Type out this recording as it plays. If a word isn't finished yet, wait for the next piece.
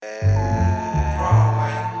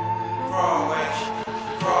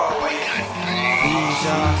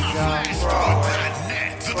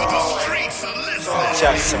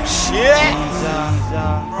Just some shit.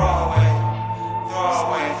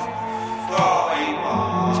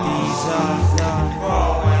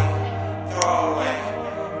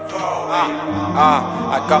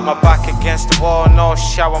 I got my back against the wall, no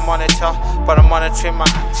shower monitor, but I'm monitoring my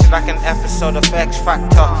actions like an episode of X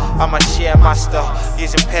Factor. I'm a sheer master,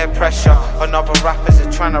 using peer pressure on other rappers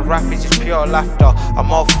are trying to rap, it's just pure laughter. I'm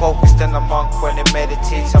more focused than a monk when it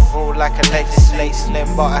meditates. I rule like a legislate,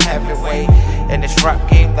 slim but a heavyweight. In this rap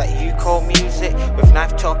game that you call music, with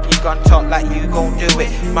knife talk, you gun talk like you gon' do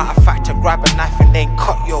it. Matter of fact, I grab a knife and then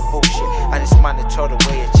cut your bullshit. And it's mandatory the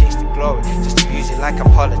way I chase the glory, just to use it like a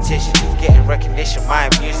politician, getting recognition. My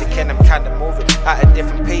music and I'm kinda moving at a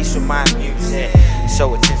different pace with my music.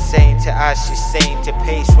 So it's insane to ask you sane to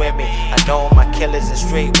pace with me. I know my killers are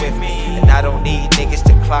straight with me, and I don't need niggas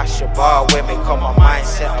to clash your bar with me. Cause my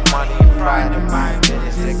mindset of money and pride and my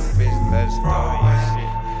business, nigga, business, story and shit.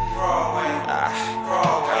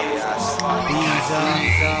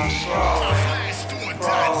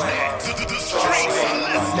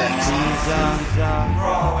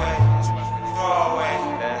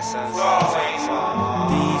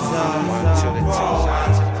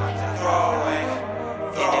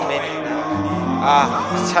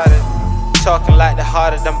 Tired of talking like the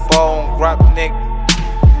harder than bone, grab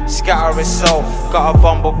nigga, scatter his soul. Got a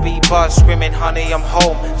bumblebee buzz screaming, honey, I'm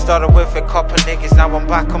home. Started with a couple niggas, now I'm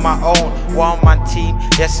back on my own. One man team,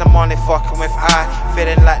 yes, I'm on it fucking with I.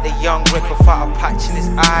 Feeling like the young Rick without a patch in his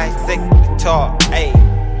eyes. Thick talk, ayy,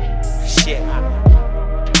 shit.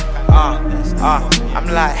 I'm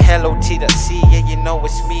like hello T.A.B, yeah, you know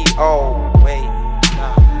it's me. Oh, wait,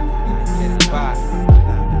 nah, get it back.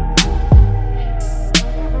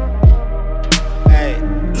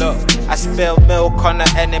 Look, I spill milk on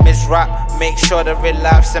the enemy's rap. Make sure to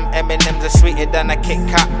relax, some M&M's are sweeter than a Kit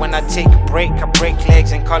Kat. When I take a break, I break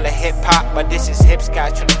legs and call it hip hop. But this is hip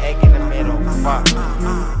scotch with the egg in the middle. Fuck.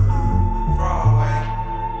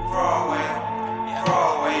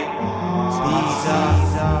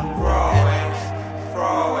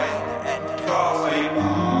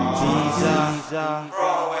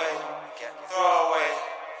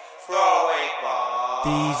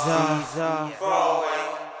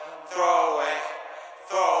 Throw away.